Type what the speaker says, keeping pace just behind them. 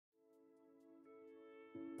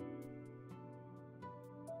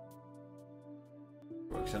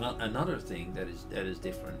works. Another thing that is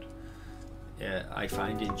different, I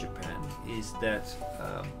find in Japan, is that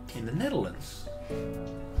in the Netherlands,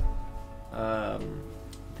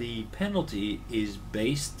 the penalty is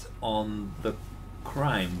based on the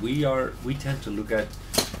crime. We tend to look at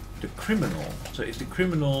the criminal. So if the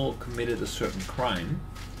criminal committed a certain crime,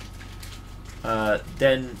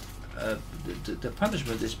 then the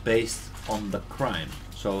punishment is based on the crime.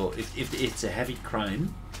 So if it's a heavy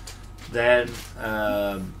crime, then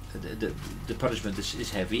the punishment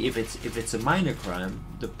is heavy. If it's a minor crime,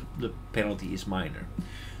 the penalty is minor.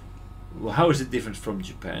 Well, how is it different from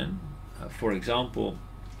Japan? For example,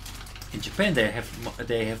 in Japan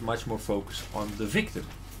they have much more focus on the victim.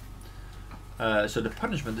 So the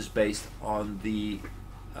punishment is based on the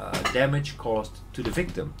damage caused to the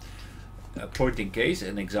victim. A point in case,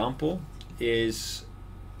 an example is,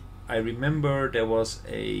 I remember there was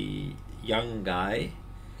a young guy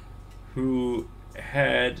who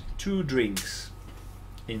had 2 drinks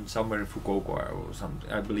in somewhere in Fukuoka or something.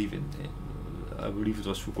 I believe it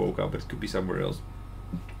was Fukuoka, but it could be somewhere else.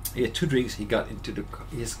 He had 2 drinks. He got into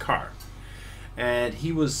his car, and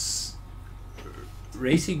he was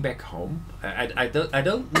racing back home. I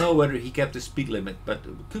don't know whether he kept the speed limit, but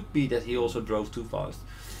it could be that he also drove too fast.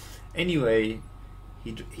 Anyway,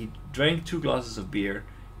 he drank 2 glasses of beer.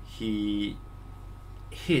 He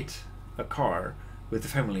hit a car with the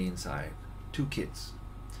family inside, 2 kids.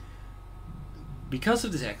 Because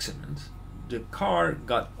of this accident, the car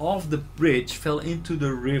got off the bridge, fell into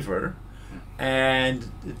the river, and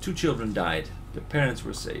the 2 children died. The parents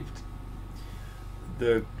were saved.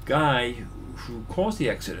 The guy who caused the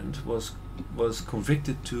accident was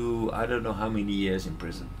convicted to I don't know how many years in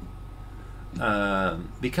prison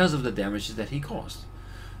because of the damages that he caused.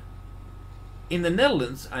 In the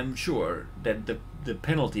Netherlands, I'm sure that the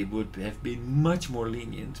penalty would have been much more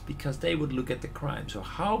lenient, because they would look at the crime. So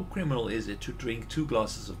how criminal is it to drink 2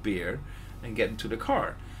 glasses of beer and get into the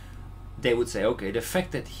car? They would say, okay, the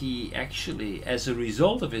fact that he actually, as a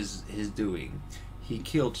result of his doing, he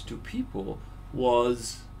killed 2 people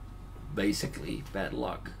was basically bad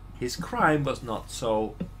luck. His crime was not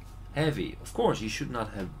so heavy. Of course, he should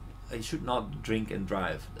not drink and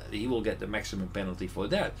drive. He will get the maximum penalty for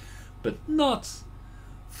that, but not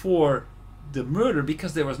for the murder,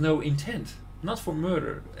 because there was no intent. Not for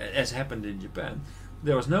murder, as happened in Japan.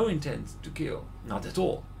 There was no intent to kill, not at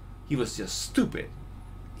all. He was just stupid.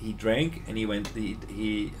 He drank and he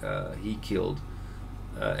killed.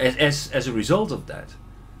 As a result of that,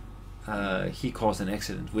 he caused an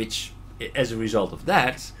accident, which, as a result of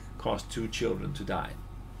that, caused 2 children to die.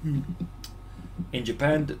 In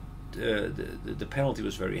Japan, the penalty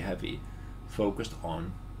was very heavy, focused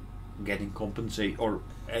on getting compensation, or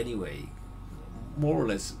anyway, more or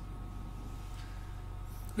less.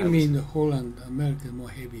 You mean Holland, America more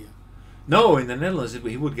heavier? No, in the Netherlands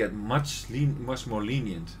he would get much more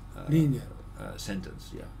lenient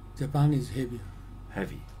sentence. Yeah. Japan is heavier.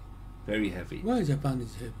 Heavy, very heavy. Why Japan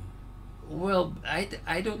is heavy? Well,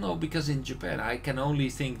 I don't know, because in Japan I can only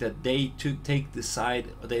think that they take the side.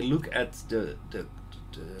 They look at the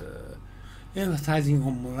Emphasizing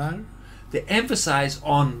on morale. They emphasize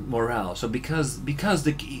on morale. So because of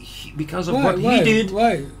Why he did.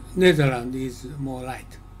 Why Netherlands is more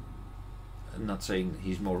light? I'm not saying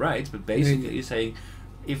he's more right, but basically he's saying,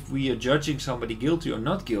 if we are judging somebody guilty or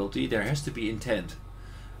not guilty, there has to be intent.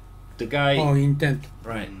 The guy. Oh, intent.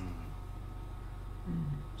 Right.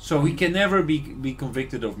 So he can never be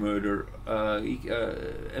convicted of murder,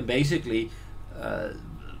 and basically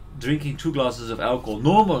drinking 2 glasses of alcohol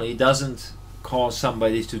normally doesn't cause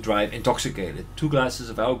somebody to drive intoxicated. 2 glasses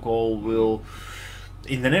of alcohol will,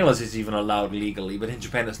 in the Netherlands it's even allowed legally, but in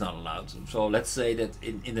Japan it's not allowed. So let's say that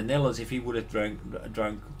in the Netherlands, if he would have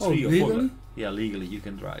drunk 3 or 4, yeah, legally you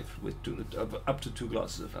can drive with up to 2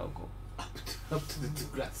 glasses of alcohol. Up to the 2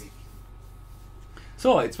 glasses.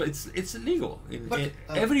 So it's illegal in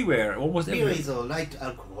everywhere, almost beer everywhere. is a light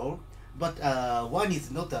alcohol, but wine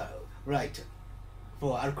is not right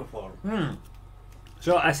for alcohol.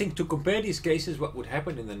 So I think, to compare these cases, what would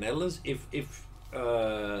happen in the Netherlands, if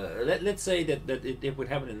let's say that it would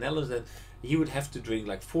happen in the Netherlands, then he would have to drink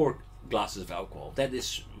like 4 glasses of alcohol. That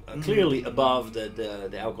is clearly above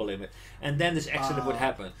the alcohol limit, and then this accident would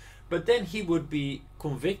happen. But then he would be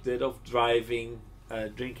convicted of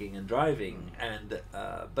drinking and driving, and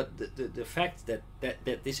but the fact that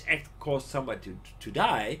this act caused somebody to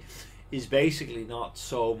die is basically not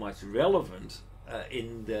so much relevant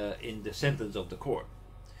in the sentence of the court.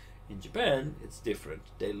 In Japan, it's different.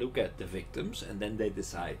 They look at the victims and then they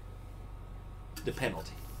decide the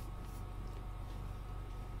penalty.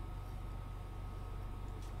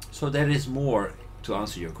 So there is more to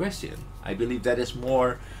answer your question, I believe that is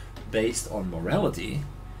more based on morality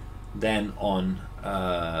than on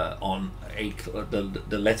the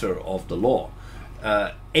letter of the law.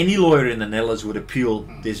 Any lawyer in the Netherlands would appeal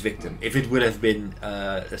this victim. If it would have been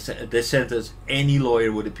the sentence, any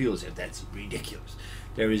lawyer would appeal. Say that's ridiculous.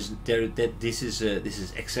 This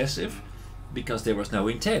is excessive because there was no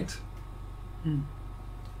intent.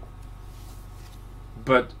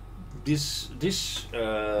 But this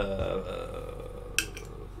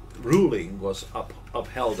ruling was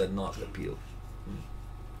upheld and not appealed.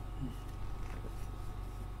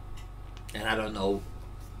 And I don't know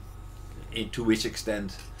to which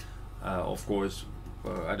extent, of course,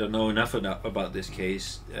 I don't know enough about this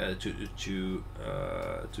case to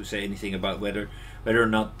say anything about whether or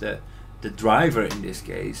not the driver in this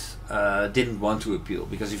case didn't want to appeal.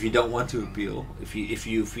 Because if you don't want to appeal, if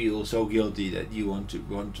you feel so guilty that you want to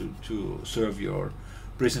serve your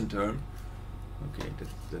prison term, okay,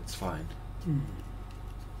 that's fine.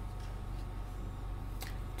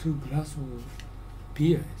 2 glasses of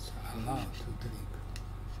beer is allowed to drink.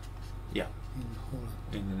 Yeah. In Holland.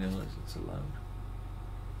 In the Netherlands, it's allowed.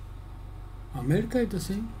 America is the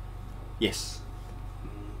same? Yes.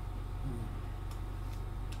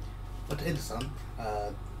 But Edison,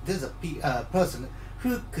 there's a person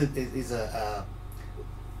who is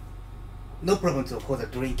no problem for the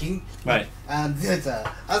drinking, Right. and there's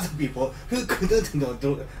other people who couldn't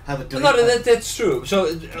have a drink. No, that's true. So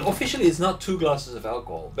officially, it's not 2 glasses of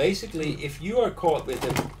alcohol. Basically, if you are caught with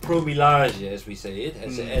a promillage, as we say it,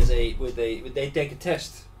 they take a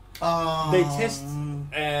test. They test,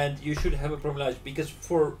 and you should have a promillage, because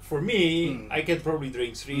for me, I can probably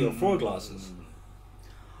drink 3 or 4 glasses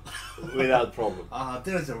without problem.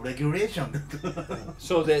 There's a regulation.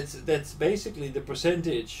 So that's basically the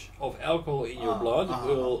percentage of alcohol in your blood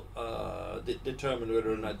will determine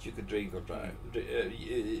whether or not you could drink or drive.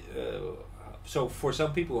 So for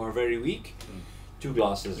some people who are very weak, 2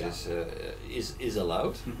 glasses is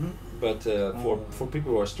allowed. But for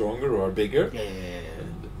people who are stronger or are bigger,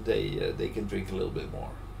 they can drink a little bit more.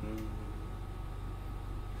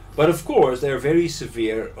 But of course, they're very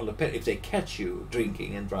severe on the if they catch you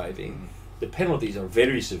drinking and driving, the penalties are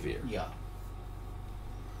very severe. Yeah.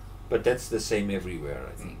 But that's the same everywhere,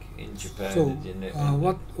 I think. In Japan. So, in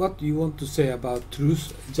what do you want to say about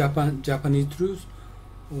truth, Japanese truth?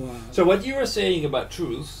 Or So what you were saying about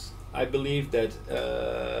truth, I believe that.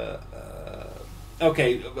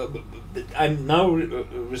 Okay, I'm now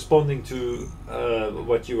responding to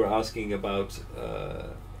what you were asking about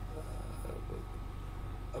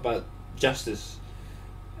justice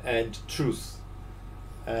and truth,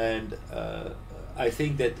 and I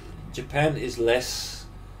think that Japan is less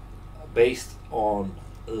based on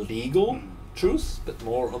legal truth, but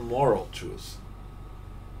more on moral truth.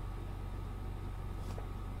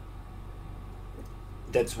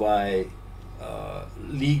 That's why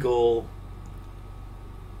legal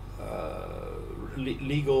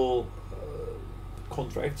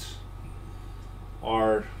contracts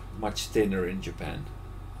are much thinner in Japan.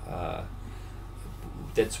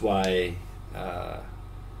 That's why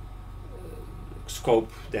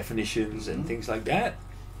scope definitions and things like that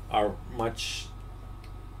are much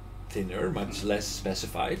thinner, much less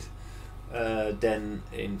specified than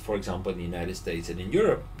in, for example, in the United States and in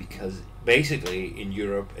Europe, because basically in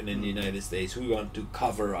Europe and in the United States we want to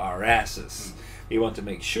cover our asses. We want to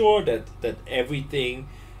make sure that everything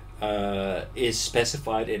is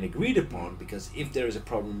specified and agreed upon, because if there is a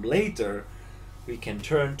problem later, we can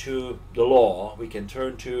turn to the law, we can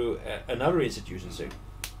turn to another institution and say,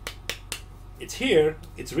 it's here,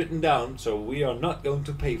 it's written down, so we are not going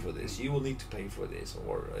to pay for this, you will need to pay for this,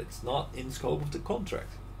 or it's not in scope of the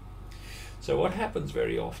contract. So what happens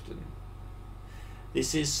very often,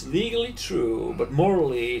 this is legally true but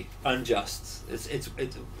morally unjust. It's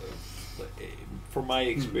from my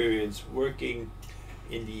experience working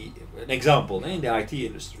in an example in the IT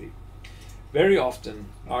industry, very often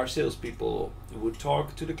our salespeople would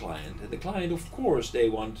talk to the client, and the client, of course, they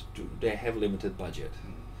have limited budget.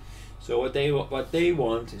 So what they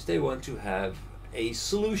want is they want to have a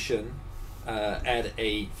solution at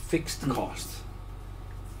a fixed cost,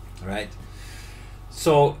 right?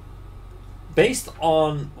 So based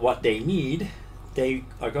on what they need, they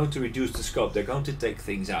are going to reduce the scope. They're going to take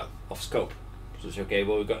things out of scope. So it's okay.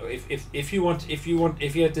 Well, if you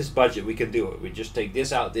have this budget, we can do it. We just take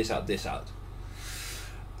this out, this out, this out.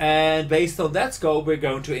 And based on that scope, we're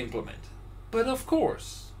going to implement. But of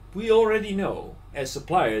course, we already know, as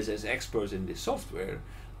suppliers, as experts in this software,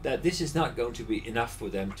 that this is not going to be enough for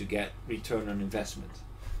them to get return on investment.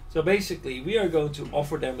 So basically, we are going to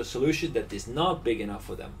offer them a solution that is not big enough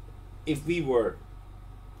for them. If we were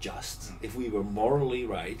just. If we were morally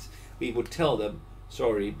right, we would tell them,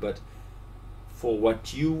 sorry, but for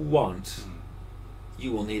what you want,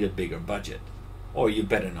 you will need a bigger budget, or you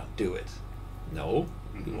better not do it. No,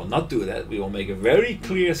 we will not do that. We will make a very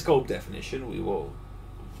clear scope definition. We will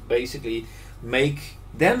basically make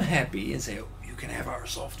them happy and say, oh, you can have our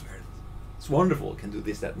software. It's wonderful, it can do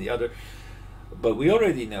this, that, and the other. But we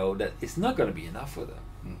already know that it's not going to be enough for them.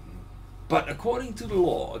 But according to the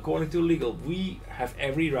law, according to legal, we have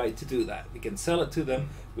every right to do that. We can sell it to them.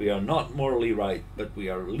 We are not morally right, but we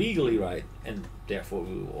are legally right, and therefore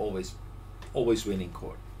we will always win in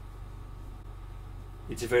court.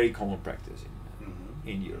 It's a very common practice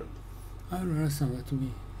in Europe. I don't understand what you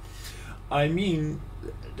mean. I mean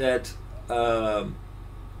that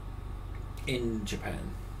in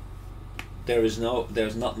Japan there's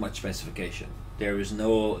not much specification. There is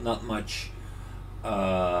not much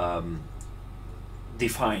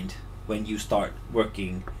defined when you start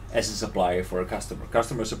working as a supplier for a customer.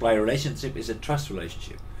 Customer-supplier relationship is a trust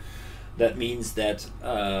relationship. That means that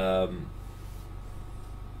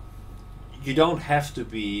you don't have to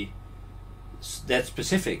be that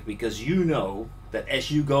specific, because you know that as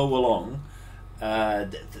you go along,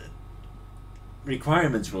 the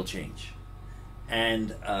requirements will change,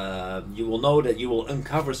 and you will know that you will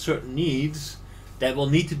uncover certain needs that will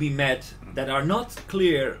need to be met that are not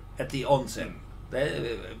clear at the onset.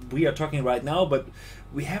 We are talking right now, but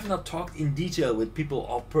we have not talked in detail with people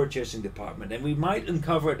of purchasing department, and we might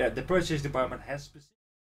uncover that the purchasing department has specific